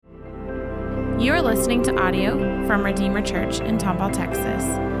You are listening to audio from Redeemer Church in Tomball, Texas.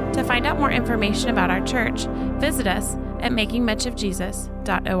 To find out more information about our church, visit us at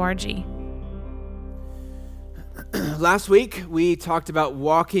makingmuchofjesus.org. Last week, we talked about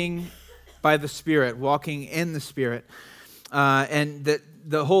walking by the Spirit, walking in the Spirit. And that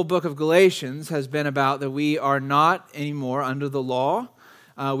the whole book of Galatians has been about that we are not anymore under the law.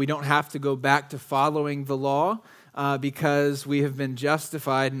 We don't have to go back to following the law because we have been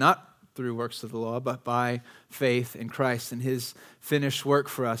justified not through works of the law, but by faith in Christ and His finished work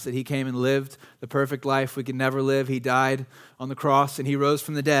for us, that He came and lived the perfect life we could never live. He died on the cross and He rose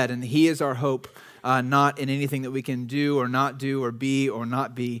from the dead, and He is our hope, not in anything that we can do or not do or be or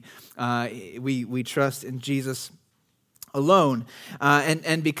not be. We trust in Jesus alone.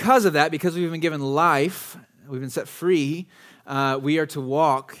 And because of that, because we've been given life, we've been set free, we are to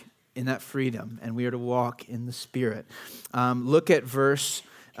walk in that freedom, and we are to walk in the Spirit. Look at 5,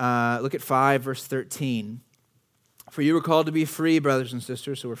 verse 13. For you were called to be free, brothers and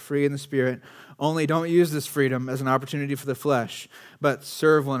sisters, so we're free in the Spirit. Only don't use this freedom as an opportunity for the flesh, but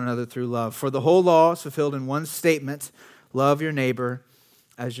serve one another through love. For the whole law is fulfilled in one statement: love your neighbor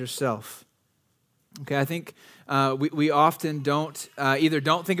as yourself. Okay, I think we often don't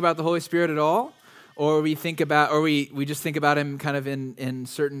think about the Holy Spirit at all, or we just think about Him kind of in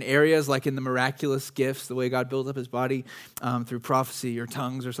certain areas, like in the miraculous gifts, the way God built up His body through prophecy or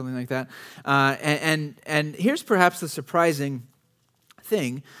tongues or something like that. And here's perhaps the surprising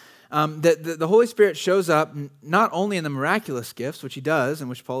thing, that the Holy Spirit shows up not only in the miraculous gifts, which He does, and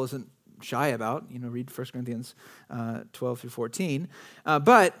which Paul isn't shy about. Read 1 Corinthians 12 through 14,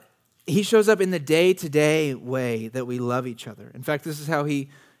 but He shows up in the day-to-day way that we love each other. In fact, this is how He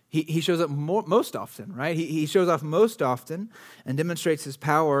shows up most often, right? He shows off most often and demonstrates His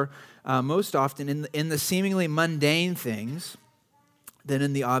power most often in the seemingly mundane things than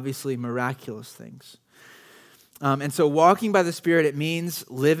in the obviously miraculous things. And so walking by the Spirit, it means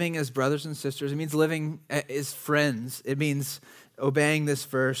living as brothers and sisters. It means living as friends. It means obeying this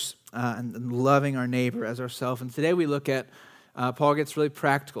verse and loving our neighbor as ourselves. And today we look at, Paul gets really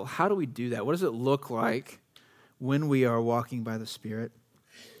practical. How do we do that? What does it look like when we are walking by the Spirit?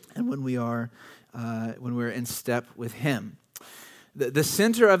 And when we're in step with Him. The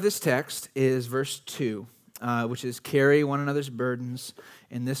center of this text is verse 2, which is carry one another's burdens.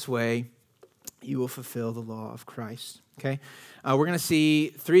 In this way, you will fulfill the law of Christ. Okay, we're going to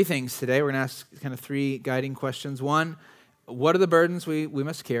see three things today. We're going to ask kind of three guiding questions. One, what are the burdens we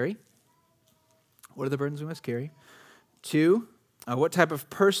must carry? What are the burdens we must carry? Two, what type of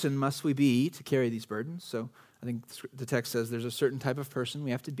person must we be to carry these burdens? So I think the text says there's a certain type of person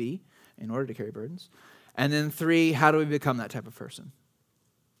we have to be in order to carry burdens. And then three, how do we become that type of person?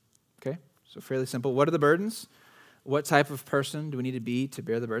 Okay, so fairly simple. What are the burdens? What type of person do we need to be to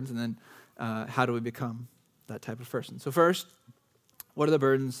bear the burdens? And then how do we become that type of person? So first, what are the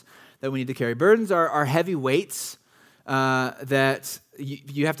burdens that we need to carry? Burdens are heavy weights that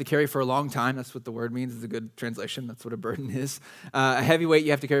you have to carry for a long time. That's what the word means. It's a good translation. That's what a burden is. A heavy weight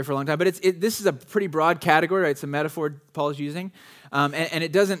you have to carry for a long time. But this is a pretty broad category, right? It's a metaphor Paul is using. And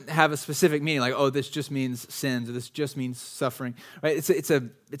it doesn't have a specific meaning, like, oh, this just means sins, or this just means suffering, right?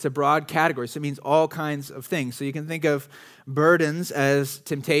 It's a broad category, so it means all kinds of things. So you can think of burdens as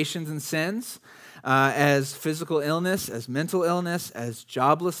temptations and sins, as physical illness, as mental illness, as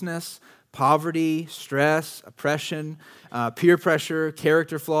joblessness, poverty, stress, oppression, peer pressure,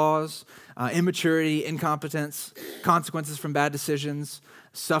 character flaws, immaturity, incompetence, consequences from bad decisions,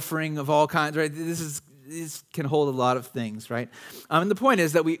 suffering of all kinds, right? This can hold a lot of things, right? And the point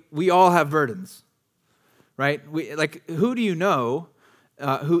is that we all have burdens, right? Who do you know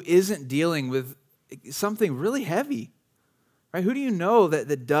who isn't dealing with something really heavy? Right? Who do you know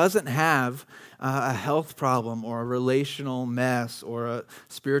that doesn't have a health problem or a relational mess or a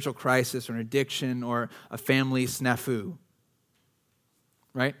spiritual crisis or an addiction or a family snafu?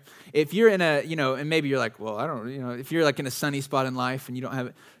 Right? If you're in and maybe you're like, well, I don't, if you're like in a sunny spot in life and you don't have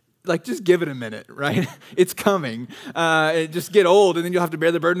it, like just give it a minute, right? It's coming. Just get old and then you'll have to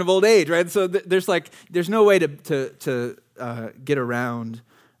bear the burden of old age, right? So there's no way to get around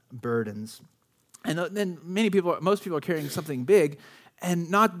burdens. And then most people are carrying something big,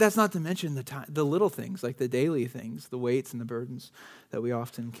 and that's not to mention the little things, like the daily things, the weights and the burdens that we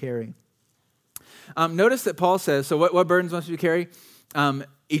often carry. Notice that Paul says, so what burdens must we carry?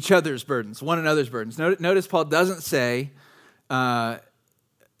 Each other's burdens, one another's burdens. Notice Paul doesn't say, put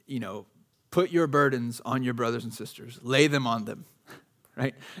your burdens on your brothers and sisters, lay them on them,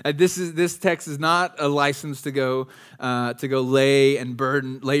 right? This text is not a license to go lay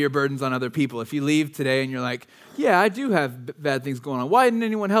your burdens on other people. If you leave today and you're like, yeah, I do have bad things going on. Why isn't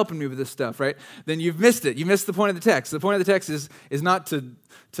anyone helping me with this stuff, right? Then you've missed it. You missed the point of the text. The point of the text is not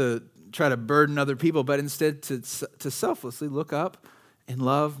to try to burden other people, but instead to selflessly look up and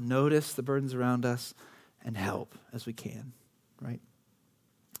love, notice the burdens around us, and help as we can, right?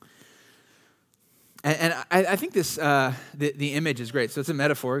 And I think this the image is great. So it's a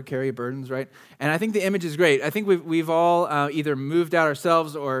metaphor, carry your burdens, right? And I think the image is great. I think we've all either moved out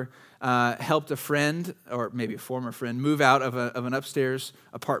ourselves or helped a friend, or maybe a former friend, move out of an upstairs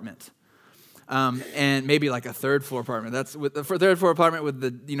apartment, and maybe like a third floor apartment. That's for third floor apartment with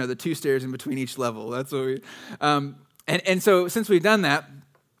the 2 stairs in between each level. That's what we. And so since we've done that.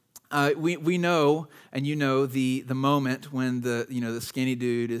 We know, and the moment when the skinny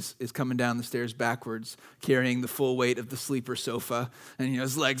dude is coming down the stairs backwards, carrying the full weight of the sleeper sofa, and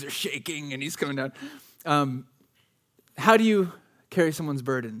his legs are shaking, and he's coming down. How do you carry someone's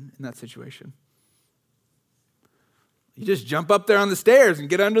burden in that situation? You just jump up there on the stairs and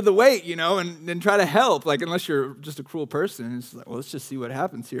get under the weight, and try to help. Like, unless you're just a cruel person, it's like, well, let's just see what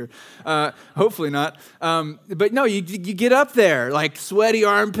happens here. Hopefully not. But no, you get up there, like sweaty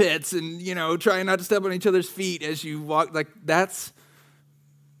armpits, and trying not to step on each other's feet as you walk. Like, that's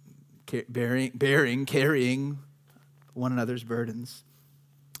carrying one another's burdens.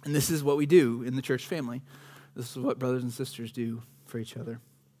 And this is what we do in the church family. This is what brothers and sisters do for each other.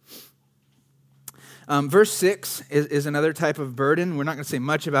 Verse 6 is another type of burden. We're not going to say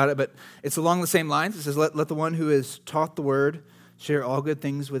much about it, but it's along the same lines. It says, let the one who is taught the word share all good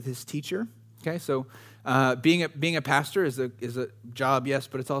things with his teacher. Okay, so being a pastor is a job, yes,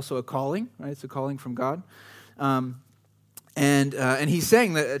 but it's also a calling, right? It's a calling from God. And he's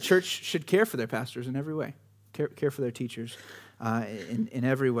saying that a church should care for their pastors in every way, care for their teachers in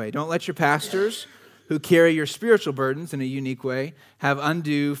every way. Don't let your pastors, who carry your spiritual burdens in a unique way, have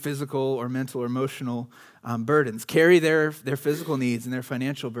undue physical or mental or emotional burdens. Carry their physical needs and their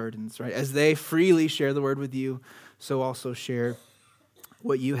financial burdens, right? As they freely share the word with you, so also share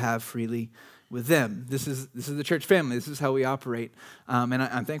what you have freely with them. This is the church family. This is how we operate. And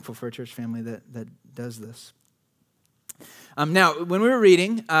I'm thankful for a church family that does this. Now, when we were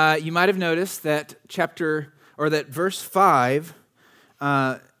reading, you might have noticed that verse 5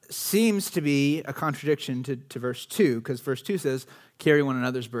 seems to be a contradiction to verse 2, because verse 2 says, carry one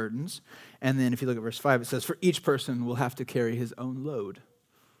another's burdens. And then if you look at verse 5, it says, for each person will have to carry his own load.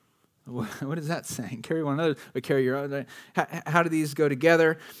 What is that saying? Carry one another, but carry your own. How do these go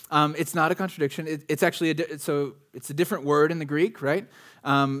together? It's not a contradiction. It's actually it's a different word in the Greek, right?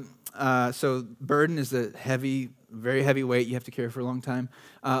 So burden is a heavy, very heavy weight you have to carry for a long time.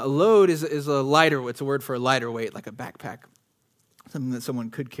 A load is a lighter. It's a word for a lighter weight, like a backpack. Something that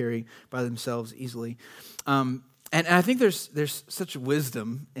someone could carry by themselves easily. And I think there's such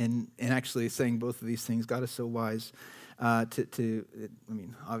wisdom in actually saying both of these things. God is so wise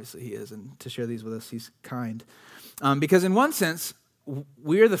obviously he is, and to share these with us, he's kind. Because in one sense,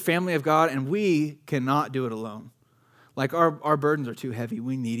 we are the family of God, and we cannot do it alone. Like our burdens are too heavy.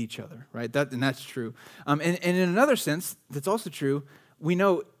 We need each other, right? And that's true. And in another sense, that's also true. We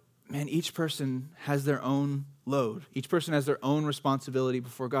know, each person has their own load. Each person has their own responsibility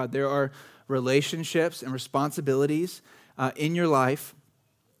before God. There are relationships and responsibilities in your life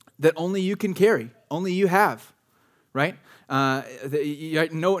that only you can carry, only you have, right?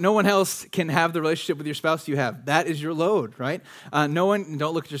 No one else can have the relationship with your spouse you have. That is your load, right? Don't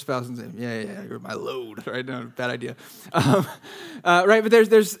look at your spouse and say, yeah, you're my load, right? No, bad idea. Right, but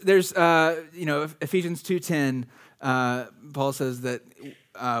there's Ephesians 2:10, Paul says that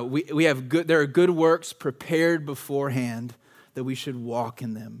we have there are good works prepared beforehand that we should walk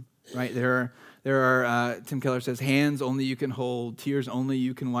in them, right? There are Tim Keller says, hands only you can hold, tears only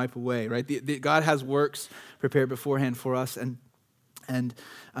you can wipe away, right? God has works prepared beforehand for us, and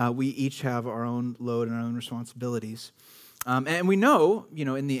we each have our own load and our own responsibilities. And we know,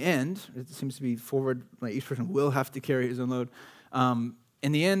 in the end, it seems to be forward, like each person will have to carry his own load.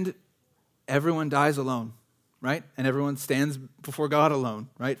 In the end, everyone dies alone, right? And everyone stands before God alone,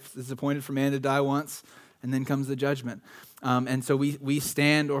 right? It's appointed for man to die once, and then comes the judgment. And so we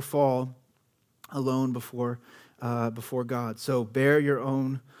stand or fall alone before God. So bear your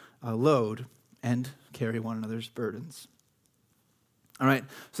own load and carry one another's burdens. All right,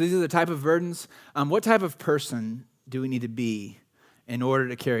 so these are the type of burdens. What type of person do we need to be in order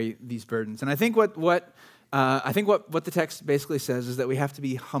to carry these burdens? And I think what the text basically says is that we have to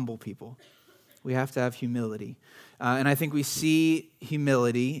be humble people. We have to have humility. And I think we see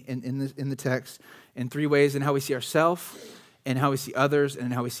humility in the text in three ways: in how we see ourselves, in how we see others, and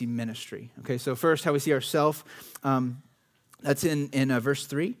in how we see ministry. Okay, so first, how we see ourselves. That's in verse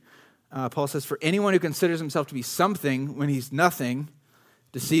 3. Paul says, "For anyone who considers himself to be something when he's nothing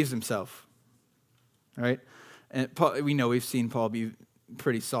deceives himself." All right? And Paul, we've seen Paul be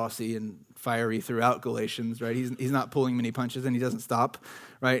pretty saucy and fiery throughout Galatians, right? He's not pulling many punches, and he doesn't stop,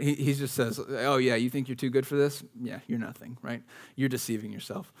 right? He just says, "Oh yeah, you think you're too good for this? Yeah, you're nothing, right? You're deceiving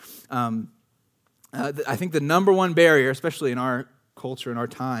yourself." I think the number one barrier, especially in our culture, in our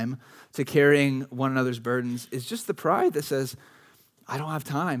time, to carrying one another's burdens is just the pride that says, "I don't have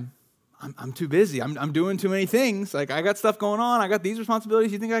time. I'm too busy. I'm doing too many things. Like, I got stuff going on. I got these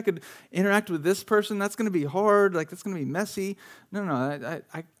responsibilities. You think I could interact with this person? That's going to be hard. Like, that's going to be messy. No,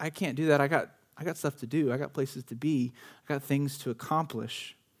 I can't do that. I got stuff to do. I got places to be. I got things to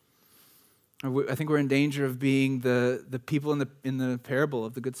accomplish." I think we're in danger of being the people in the parable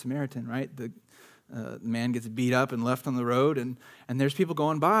of the Good Samaritan, right? The man gets beat up and left on the road, and there's people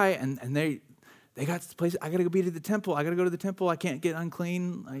going by, and they got this place. I got to go be to the temple. I got to go to the temple. I can't get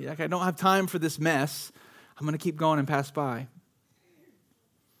unclean. I don't have time for this mess. I'm going to keep going and pass by.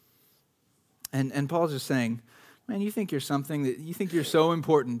 And Paul's just saying, man, you think you're something, that you think you're so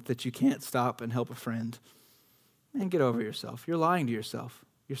important that you can't stop and help a friend. Man, get over yourself. You're lying to yourself.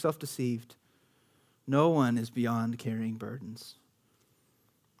 You're self-deceived. No one is beyond carrying burdens.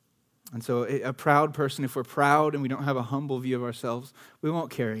 And so a proud person, if we're proud and we don't have a humble view of ourselves, we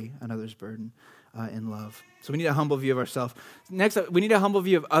won't carry another's burden in love. So we need a humble view of ourselves. Next up, we need a humble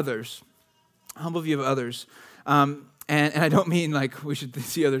view of others. A humble view of others. And I don't mean like we should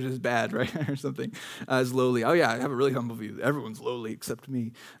see others as bad, right, or something, as lowly. Oh yeah, I have a really humble view. Everyone's lowly except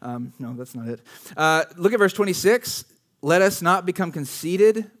me. No, that's not it. Look at verse 26. "Let us not become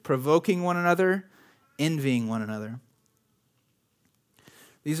conceited, provoking one another, envying one another."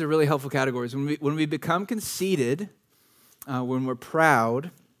 These are really helpful categories. When we become conceited, when we're proud,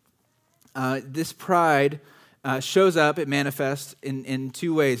 this pride shows up, it manifests in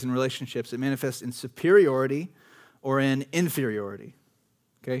two ways in relationships. It manifests in superiority or in inferiority.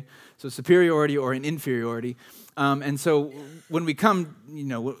 Okay? So superiority or in inferiority. And so when we come,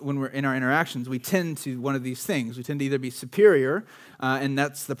 when we're in our interactions, we tend to one of these things. We tend to either be superior, and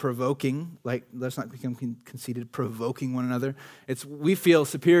that's the provoking, like let's not become conceited, provoking one another. We feel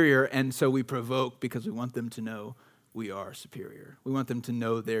superior, and so we provoke because we want them to know we are superior. We want them to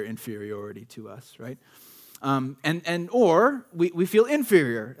know their inferiority to us, right? Or we feel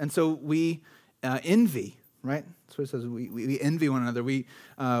inferior, and so we envy. Right? That's what it says. We envy one another.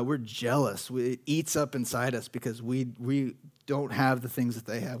 We're jealous. It eats up inside us because we don't have the things that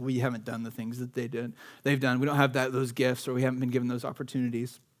they have. We haven't done the things that they've done. We don't have those gifts, or we haven't been given those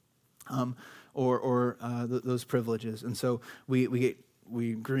opportunities, or those privileges. And so we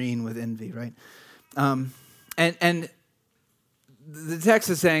green with envy, right? And the text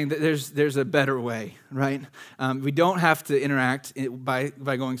is saying that there's a better way, right? We don't have to interact by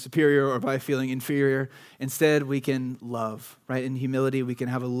going superior or by feeling inferior. Instead, we can love, right? In humility, we can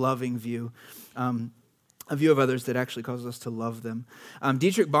have a loving view, a view of others that actually causes us to love them.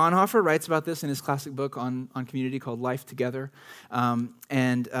 Dietrich Bonhoeffer writes about this in his classic book on community called Life Together.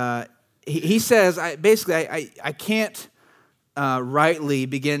 He says, I can't rightly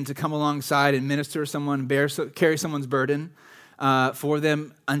begin to come alongside and minister to someone, carry someone's burden for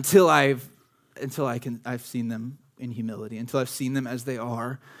them until I've seen them in humility, until I've seen them as they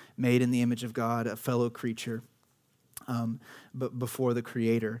are, made in the image of God, a fellow creature, but before the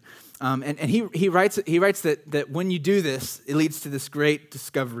Creator. And he writes that when you do this, it leads to this great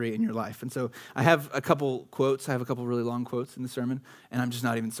discovery in your life. And so I have a couple quotes. I have a couple really long quotes in the sermon, and I'm just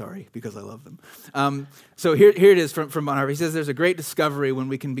not even sorry because I love them. So here it is from Bonhoeffer. He says, "There's a great discovery when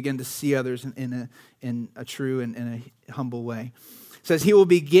we can begin to see others in a true and in a humble way." It says he will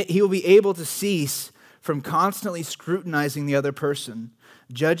be able to cease from constantly scrutinizing the other person,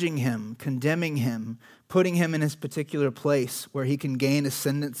 judging him, condemning him, putting him in his particular place where he can gain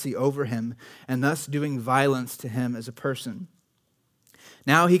ascendancy over him, and thus doing violence to him as a person.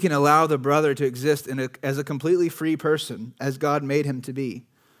 Now he can allow the brother to exist as a completely free person, as God made him to be.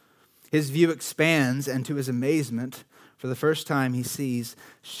 His view expands, and to his amazement, for the first time he sees,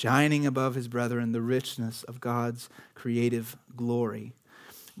 shining above his brethren, the richness of God's creative glory.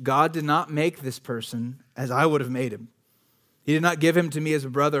 God did not make this person as I would have made him. He did not give him to me as a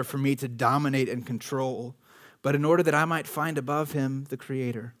brother for me to dominate and control, but in order that I might find above him the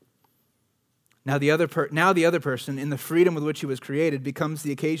Creator. Now the other person, in the freedom with which he was created, becomes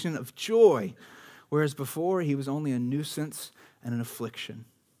the occasion of joy, whereas before he was only a nuisance and an affliction.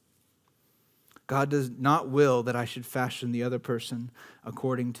 God does not will that I should fashion the other person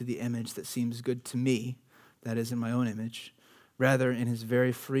according to the image that seems good to me, that is, in my own image, Rather, in his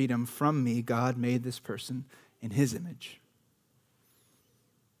very freedom from me, God made this person in his image.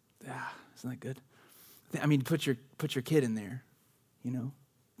 Yeah, isn't that good? I mean, put your kid in there, you know.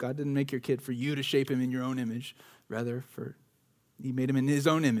 God didn't make your kid for you to shape him in your own image. Rather, he made him in his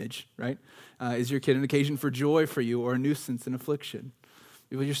own image, right? Is your kid an occasion for joy for you or a nuisance and affliction?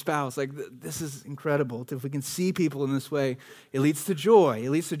 With your spouse, like this is incredible. If we can see people in this way, it leads to joy.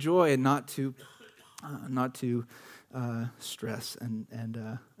 It leads to joy and not to stress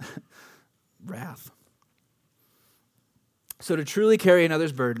and wrath. So to truly carry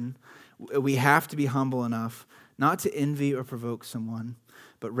another's burden, we have to be humble enough not to envy or provoke someone,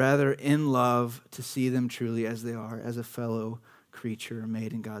 but rather in love to see them truly as they are, as a fellow creature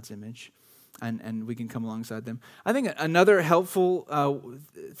made in God's image. And we can come alongside them. I think another helpful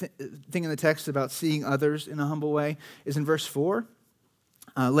thing in the text about seeing others in a humble way is in verse 4.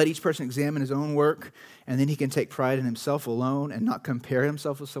 Let each person examine his own work, and then he can take pride in himself alone and not compare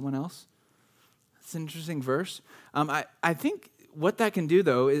himself with someone else. That's an interesting verse. I think what that can do,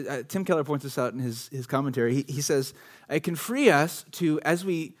 though, is, Tim Keller points this out in his commentary. He says, it can free us to,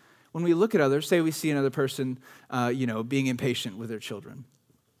 when we look at others, say we see another person, being impatient with their children.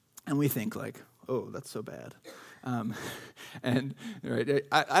 And we think like, oh, that's so bad. And right,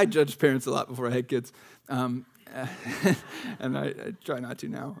 I judged parents a lot before I had kids. And I try not to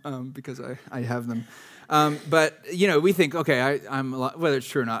now because I have them. But, we think, okay, I'm a lot, whether it's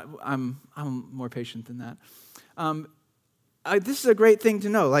true or not, I'm more patient than that. This is a great thing to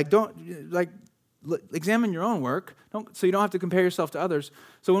know. Examine your own work, so you don't have to compare yourself to others.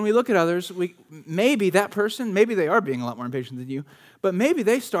 So when we look at others, maybe that person, maybe they are being a lot more impatient than you, but maybe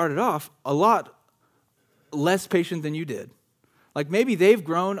they started off a lot less patient than you did. Like maybe they've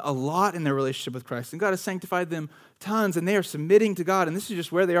grown a lot in their relationship with Christ, and God has sanctified them tons, and they are submitting to God, and this is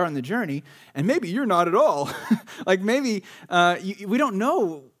just where they are in the journey, and maybe you're not at all. Maybe we don't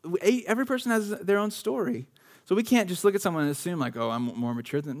know. Every person has their own story. So we can't just look at someone and assume like, oh, I'm more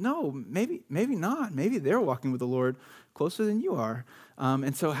mature than them. No, maybe not. Maybe they're walking with the Lord closer than you are.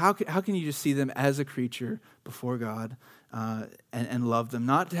 And so how can you just see them as a creature before God and love them?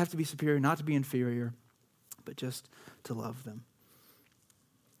 Not to have to be superior, not to be inferior, but just to love them.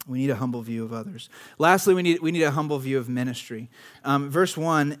 We need a humble view of others. Lastly, we need a humble view of ministry. Verse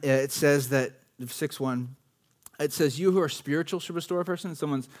 1, it says that, 6:1, it says, you who are spiritual should restore a person.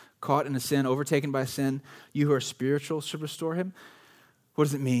 Someone's caught in a sin, overtaken by sin. You who are spiritual should restore him. What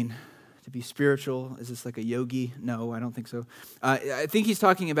does it mean to be spiritual? Is this like a yogi? No, I don't think so. I think he's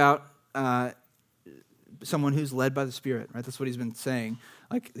talking about someone who's led by the Spirit, right? That's what he's been saying.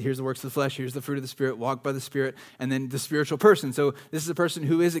 Like, here's the works of the flesh, here's the fruit of the Spirit, walk by the Spirit, and then the spiritual person. So this is a person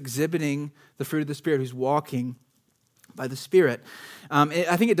who is exhibiting the fruit of the Spirit, who's walking by the Spirit.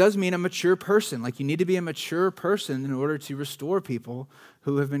 I think it does mean a mature person. Like you need to be a mature person in order to restore people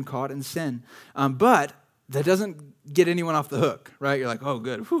who have been caught in sin. But that doesn't get anyone off the hook, right? You're like, oh,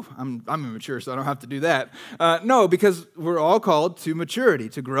 good. Whew, I'm immature, so I don't have to do that. No, because we're all called to maturity,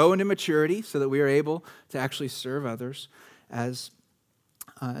 to grow into maturity so that we are able to actually serve others as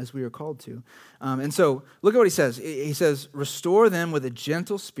we are called to. And so look at what he says. He says, restore them with a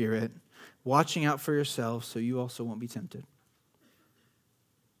gentle spirit, watching out for yourselves so you also won't be tempted.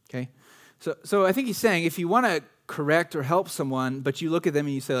 Okay? So I think he's saying if you want to correct or help someone, but you look at them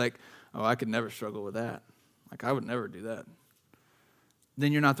and you say like, oh, I could never struggle with that. Like I would never do that.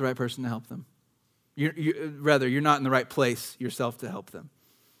 Then you're not the right person to help them. You're not in the right place yourself to help them.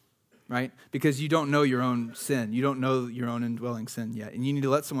 Right? Because you don't know your own sin. You don't know your own indwelling sin yet. And you need to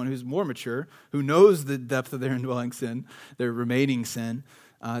let someone who's more mature, who knows the depth of their indwelling sin, their remaining sin,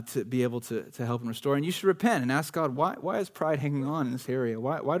 to be able to help and restore. And you should repent and ask God, why is pride hanging on in this area?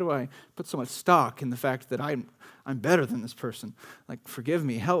 Why do I put so much stock in the fact that I'm better than this person? Like, forgive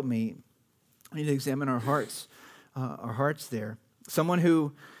me, help me. We need to examine our hearts there. Someone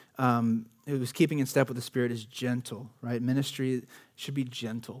who's keeping in step with the Spirit is gentle, right? Ministry should be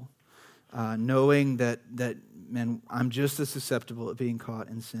gentle. Knowing that, man, I'm just as susceptible of being caught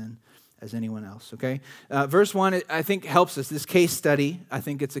in sin as anyone else, okay? Verse 1, I think, helps us. This case study, I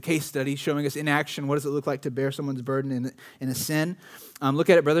think it's a case study showing us in action what does it look like to bear someone's burden in a sin. Look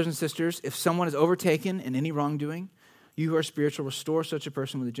at it, brothers and sisters. If someone is overtaken in any wrongdoing, you who are spiritual, restore such a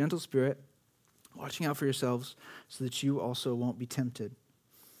person with a gentle spirit, watching out for yourselves so that you also won't be tempted.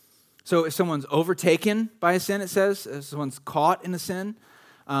 So if someone's overtaken by a sin, it says, if someone's caught in a sin,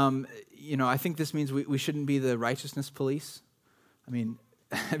 I think this means we shouldn't be the righteousness police. I mean,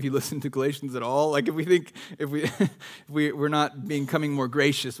 have you listened to Galatians at all? Like, if we're not becoming more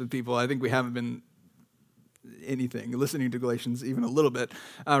gracious with people, I think we haven't been listening to Galatians even a little bit,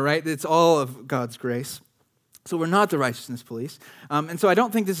 right? It's all of God's grace. So we're not the righteousness police. And so I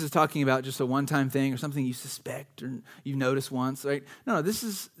don't think this is talking about just a one-time thing or something you suspect or you notice once, right? No, this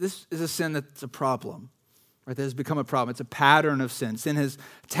is a sin that's a problem, right? That has become a problem. It's a pattern of sin. Sin has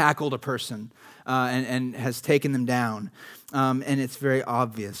tackled a person and has taken them down, and it's very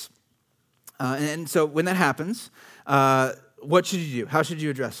obvious. And so when that happens, what should you do? How should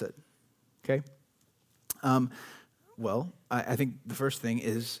you address it? Okay? Well, I think the first thing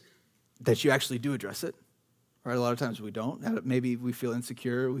is that you actually do address it. Right, a lot of times we don't. Maybe we feel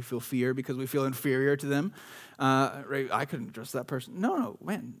insecure, we feel fear because we feel inferior to them. Right, I couldn't address that person. No,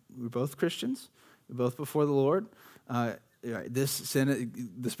 man, we're both Christians. We're both before the Lord. This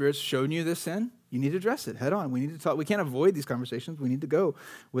sin, the Spirit's shown you this sin. You need to address it head on. We need to talk. We can't avoid these conversations. We need to go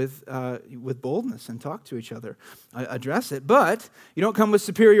with boldness and talk to each other, address it. But you don't come with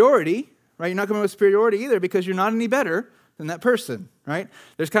superiority, right? You're not coming with superiority either because you're not any better than that person, right?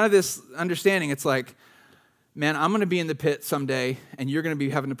 There's kind of this understanding. It's like, man, I'm going to be in the pit someday, and you're going to be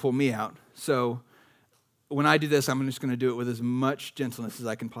having to pull me out. So when I do this, I'm just going to do it with as much gentleness as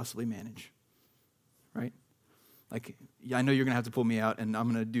I can possibly manage, right? Like, yeah, I know you're going to have to pull me out, and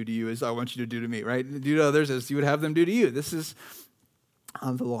I'm going to do to you as I want you to do to me, right? Do to others as you would have them do to you. This is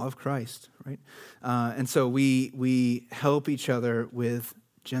the law of Christ, right? And so we help each other with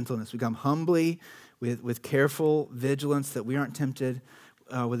gentleness. We come humbly with careful vigilance that we aren't tempted,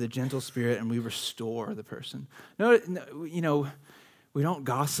 with a gentle spirit, and we restore the person. No, we don't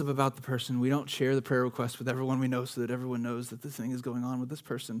gossip about the person. We don't share the prayer request with everyone we know so that everyone knows that this thing is going on with this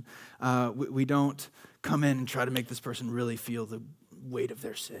person. We don't come in and try to make this person really feel the weight of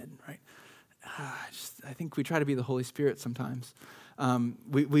their sin, right? I think we try to be the Holy Spirit sometimes.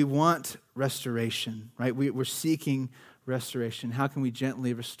 We want restoration, right? We're seeking restoration. How can we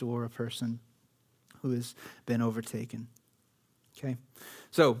gently restore a person who has been overtaken? Okay,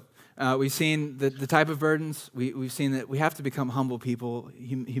 so we've seen the type of burdens. We've seen that we have to become humble people.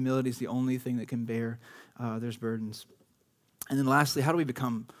 Humility is the only thing that can bear those burdens. And then lastly, how do we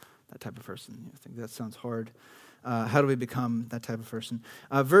become that type of person? I think that sounds hard. How do we become that type of person?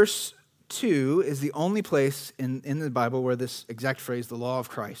 Verse 2 is the only place in the Bible where this exact phrase, the law of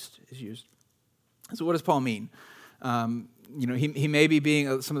Christ, is used. So what does Paul mean? He may be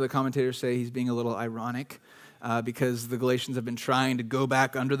being, some of the commentators say he's being a little ironic, because the Galatians have been trying to go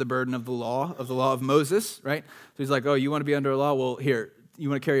back under the burden of the law of Moses, right? So he's like, oh, you want to be under a law? Well, here, you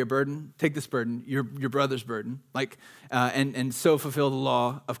want to carry a burden? Take this burden, your brother's burden, and so fulfill the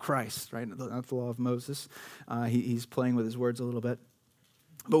law of Christ, right? Not the law of Moses. He's playing with his words a little bit.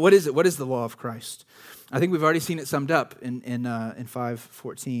 But what is it? What is the law of Christ? I think we've already seen it summed up in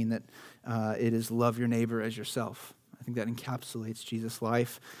 5:14 that it is love your neighbor as yourself. I think that encapsulates Jesus'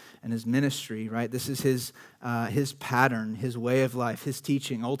 life and his ministry, right? This is his pattern, his way of life, his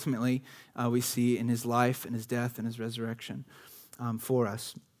teaching. Ultimately, we see in his life and his death and his resurrection for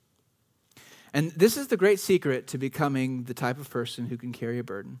us. And this is the great secret to becoming the type of person who can carry a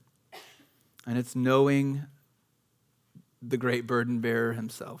burden. And it's knowing the great burden bearer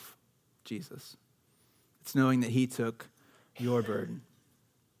himself, Jesus. It's knowing that he took your burden.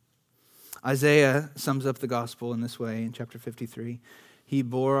 Isaiah sums up the gospel in this way in chapter 53. He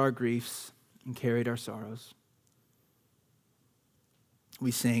bore our griefs and carried our sorrows.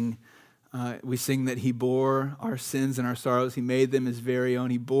 We sing that he bore our sins and our sorrows. He made them his very own.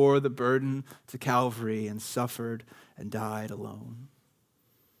 He bore the burden to Calvary and suffered and died alone.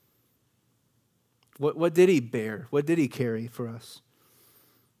 What did he bear? What did he carry for us?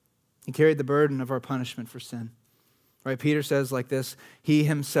 He carried the burden of our punishment for sin. Right? Peter says like this, he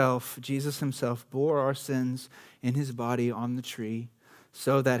himself, Jesus himself, bore our sins in his body on the tree,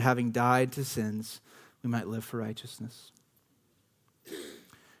 so that having died to sins, we might live for righteousness.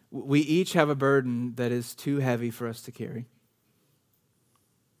 We each have a burden that is too heavy for us to carry.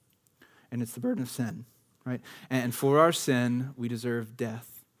 And it's the burden of sin, right? And for our sin, we deserve death.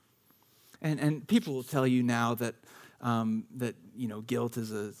 And people will tell you now that guilt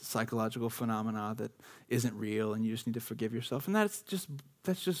is a psychological phenomena that isn't real, and you just need to forgive yourself. And that's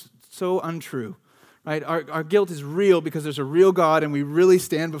just so untrue, right? Our guilt is real because there's a real God, and we really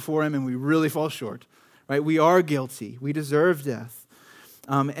stand before him, and we really fall short, right? We are guilty. We deserve death.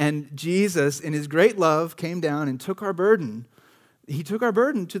 And Jesus, in his great love, came down and took our burden. He took our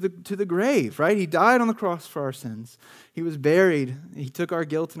burden to the grave, right? He died on the cross for our sins. He was buried. He took our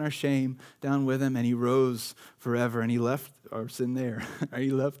guilt and our shame down with him, and he rose forever, and he left our sin there.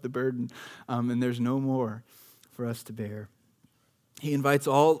 He left the burden, and there's no more for us to bear. He invites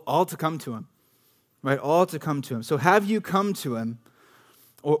all to come to him, right? All to come to him. So have you come to him,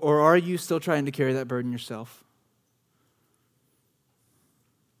 or are you still trying to carry that burden yourself?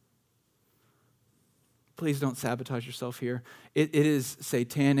 please don't sabotage yourself here. It is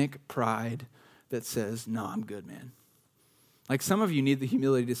satanic pride that says, no, I'm good, man. Like some of you need the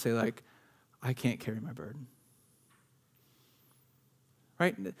humility to say, like, I can't carry my burden.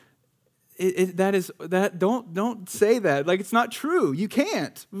 Right? Don't say that. Like, it's not true. You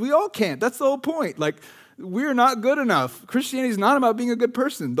can't. We all can't. That's the whole point. Like, we're not good enough. Christianity is not about being a good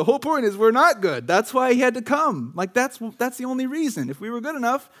person. The whole point is we're not good. That's why he had to come. Like, that's the only reason. If we were good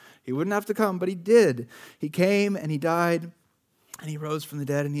enough, he wouldn't have to come, but he did. He came and he died and he rose from the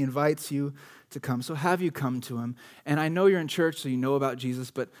dead and he invites you to come. So have you come to him? And I know you're in church, so you know about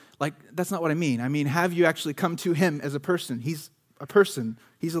Jesus, but like, that's not what I mean. I mean, have you actually come to him as a person? He's a person.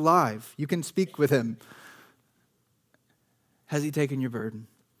 He's alive. You can speak with him. Has he taken your burden?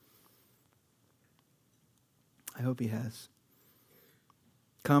 I hope he has.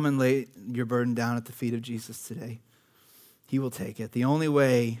 Come and lay your burden down at the feet of Jesus today. He will take it. The only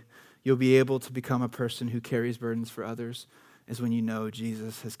way you'll be able to become a person who carries burdens for others is when you know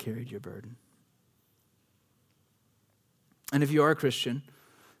Jesus has carried your burden. And if you are a Christian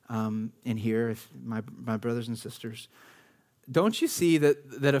in here, if my brothers and sisters, don't you see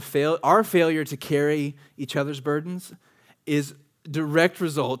that our failure to carry each other's burdens is a direct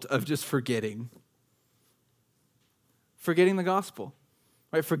result of just forgetting the gospel,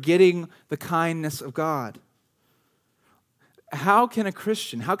 right? Forgetting the kindness of God. How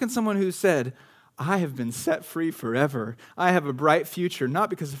can someone who said, I have been set free forever, I have a bright future, not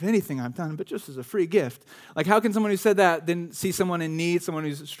because of anything I've done, but just as a free gift. Like, how can someone who said that then see someone in need, someone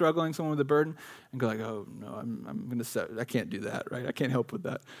who's struggling, someone with a burden, and go like, oh, no, I can't do that, right? I can't help with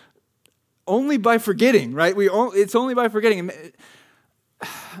that. Only by forgetting, right? It's only by forgetting.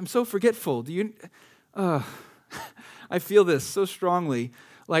 I'm so forgetful. I feel this so strongly.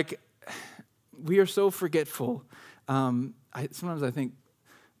 Like, we are so forgetful. Sometimes I think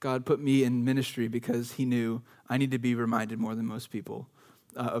God put me in ministry because he knew I need to be reminded more than most people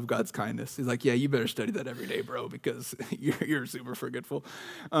of God's kindness. He's like, yeah, you better study that every day, bro, because you're super forgetful.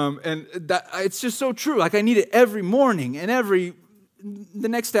 And it's just so true. Like, I need it every morning and the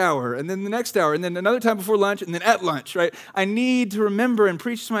next hour, and then the next hour, and then another time before lunch, and then at lunch, right? I need to remember and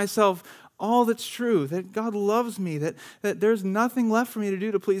preach to myself all that's true, that God loves me, that there's nothing left for me to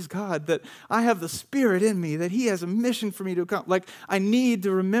do to please God, that I have the Spirit in me, that he has a mission for me to accomplish. Like, I need to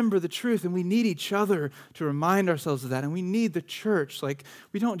remember the truth, and we need each other to remind ourselves of that, and we need the church. Like,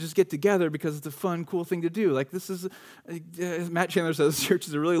 we don't just get together because it's a fun, cool thing to do. Like, this is, as Matt Chandler says, church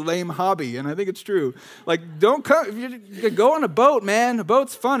is a really lame hobby, and I think it's true. Like, don't come, you go on a boat, man. A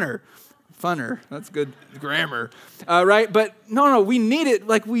boat's funner. That's good grammar, right? But no, we need it.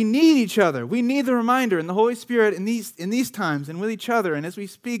 Like, we need each other. We need the reminder and the Holy Spirit in these times and with each other. And as we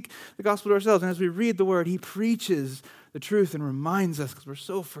speak the gospel to ourselves and as we read the word, he preaches the truth and reminds us, because we're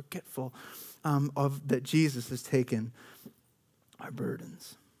so forgetful of that Jesus has taken our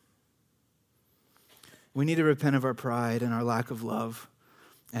burdens. We need to repent of our pride and our lack of love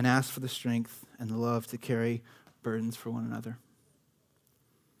and ask for the strength and the love to carry burdens for one another.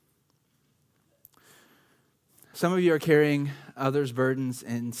 Some of you are carrying others' burdens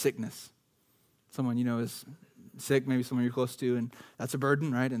in sickness. Someone you know is sick, maybe someone you're close to, and that's a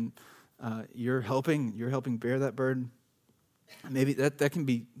burden, right? And you're helping bear that burden. Maybe that can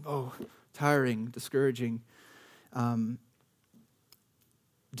be tiring, discouraging. Do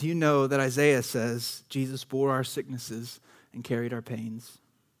you know that Isaiah says Jesus bore our sicknesses and carried our pains?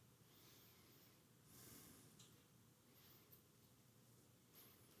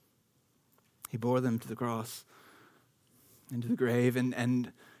 He bore them to the cross, into the grave,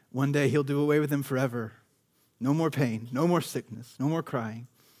 and one day he'll do away with them forever. No more pain, no more sickness, no more crying,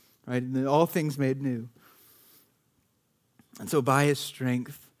 right? And all things made new. And so by his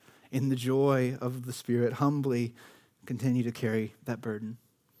strength, in the joy of the Spirit, humbly continue to carry that burden.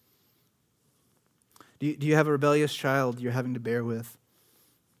 Do you have a rebellious child you're having to bear with?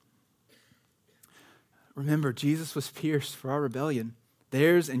 Remember, Jesus was pierced for our rebellion,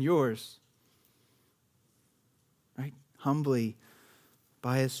 theirs and yours. Right? Humbly,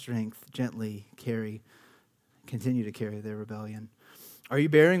 by his strength, gently continue to carry their rebellion. Are you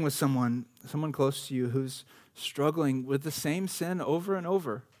bearing with someone close to you who's struggling with the same sin over and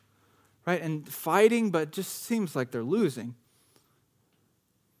over, right? And fighting, but just seems like they're losing.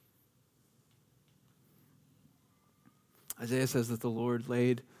 Isaiah says that the Lord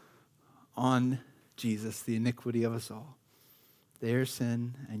laid on Jesus the iniquity of us all, their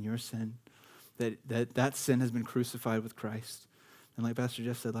sin and your sin. That sin has been crucified with Christ. And like Pastor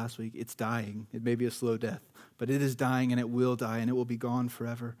Jeff said last week, it's dying. It may be a slow death, but it is dying and it will die and it will be gone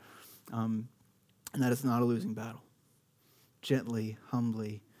forever. And that is not a losing battle. Gently,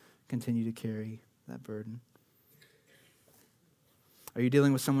 humbly, continue to carry that burden? Are you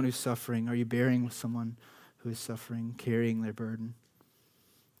dealing with someone who's suffering? Are you bearing with someone who is suffering, carrying their burden?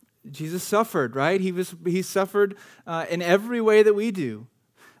 Jesus suffered, right? He suffered in every way that we do.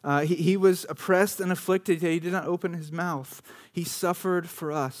 He was oppressed and afflicted, yet he did not open his mouth. He suffered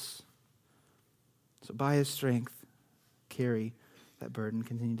for us. So by his strength, carry that burden,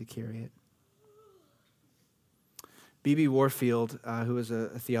 continue to carry it. B.B. Warfield, who was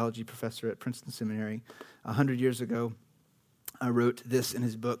a theology professor at Princeton Seminary 100 years ago, wrote this in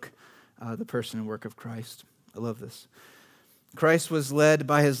his book, The Person and Work of Christ. I love this. Christ was led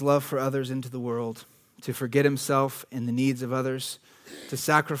by his love for others into the world, to forget himself in the needs of others, to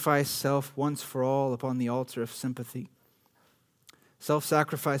sacrifice self once for all upon the altar of sympathy.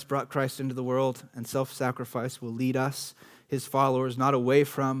 Self-sacrifice brought Christ into the world, and self-sacrifice will lead us, his followers, not away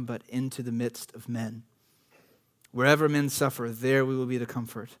from, but into the midst of men. Wherever men suffer, there we will be to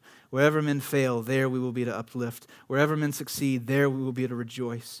comfort. Wherever men fail, there we will be to uplift. Wherever men succeed, there we will be to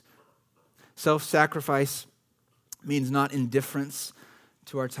rejoice. Self-sacrifice means not indifference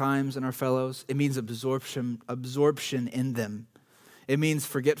to our times and our fellows. It means absorption in them. It means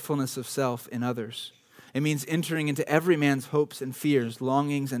forgetfulness of self in others. It means entering into every man's hopes and fears,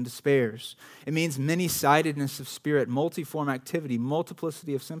 longings and despairs. It means many-sidedness of spirit, multiform activity,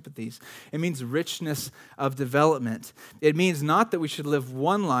 multiplicity of sympathies. It means richness of development. It means not that we should live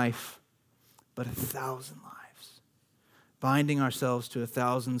one life, but 1,000 lives, binding ourselves to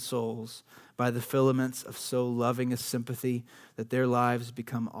 1,000 souls by the filaments of so loving a sympathy that their lives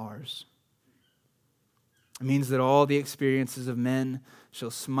become ours. It means that all the experiences of men shall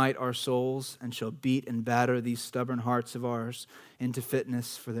smite our souls and shall beat and batter these stubborn hearts of ours into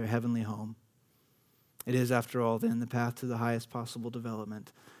fitness for their heavenly home. It is, after all, then, the path to the highest possible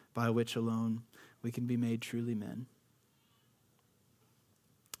development by which alone we can be made truly men.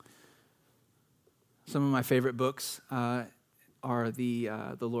 Some of my favorite books are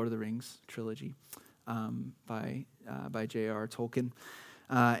the Lord of the Rings trilogy by J.R. Tolkien.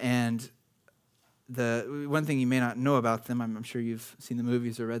 And the one thing you may not know about them, I'm sure you've seen the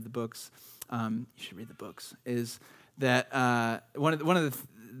movies or read the books, you should read the books, is that one of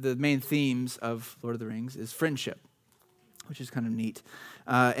the main themes of Lord of the Rings is friendship, which is kind of neat.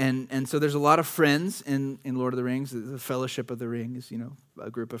 And so there's a lot of friends in Lord of the Rings. The Fellowship of the Ring is, a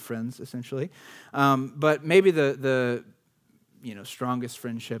group of friends, essentially. But maybe the strongest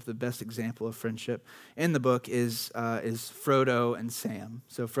friendship, the best example of friendship in the book is Frodo and Sam.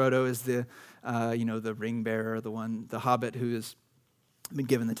 So Frodo is the ring bearer, the hobbit who has been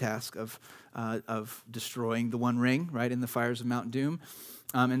given the task of destroying the One Ring, right, in the fires of Mount Doom.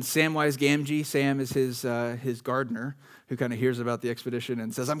 And Samwise Gamgee, Sam is his gardener who kind of hears about the expedition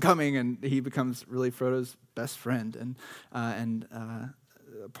and says, "I'm coming," and he becomes really Frodo's best friend and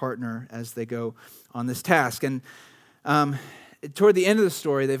partner as they go on this task. And toward the end of the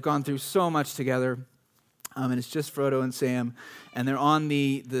story, they've gone through so much together, and it's just Frodo and Sam, and they're on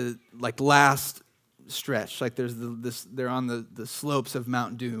the last stretch. Like they're on the slopes of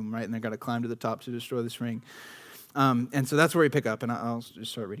Mount Doom, right? And they've got to climb to the top to destroy this ring. And so that's where we pick up, and I'll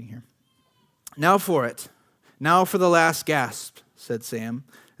just start reading here. "Now for it. Now for the last gasp," said Sam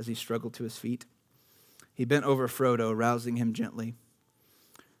as he struggled to his feet. He bent over Frodo, rousing him gently.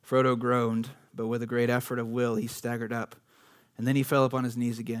 Frodo groaned, but with a great effort of will, he staggered up, and then he fell upon his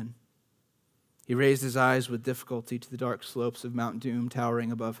knees again. He raised his eyes with difficulty to the dark slopes of Mount Doom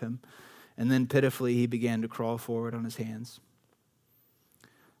towering above him, and then pitifully he began to crawl forward on his hands.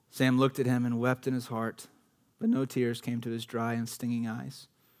 Sam looked at him and wept in his heart, but no tears came to his dry and stinging eyes.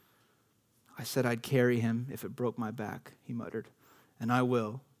 "I said I'd carry him if it broke my back," he muttered, "and I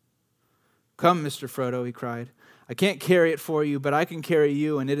will." "Come, Mr. Frodo," he cried. "I can't carry it for you, but I can carry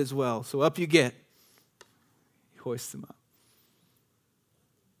you, and it as well. So up you get." He hoists him up.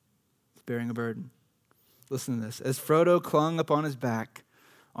 He's bearing a burden. Listen to this. As Frodo clung upon his back,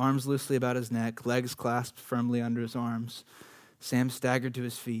 arms loosely about his neck, legs clasped firmly under his arms, Sam staggered to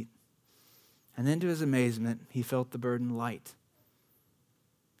his feet. And then to his amazement, he felt the burden light.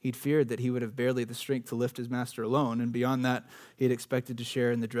 He'd feared that he would have barely the strength to lift his master alone, and beyond that, he had expected to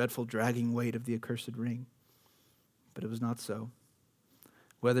share in the dreadful dragging weight of the accursed ring. But it was not so.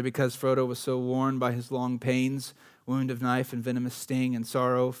 Whether because Frodo was so worn by his long pains, wound of knife and venomous sting, and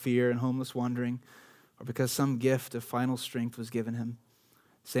sorrow, fear, and homeless wandering, or because some gift of final strength was given him,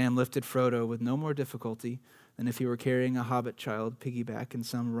 Sam lifted Frodo with no more difficulty than if he were carrying a hobbit child piggyback in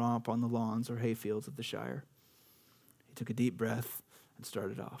some romp on the lawns or hayfields of the Shire. He took a deep breath and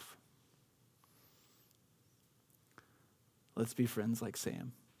started off. Let's be friends like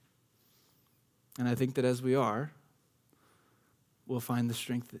Sam. And I think that as we are, we'll find the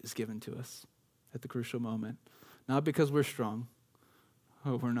strength that is given to us at the crucial moment. Not because we're strong,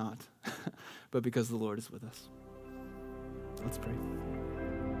 we're not, but because the Lord is with us. Let's pray.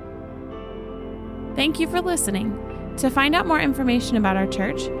 Thank you for listening. To find out more information about our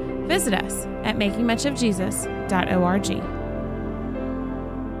church, visit us at makingmuchofjesus.org.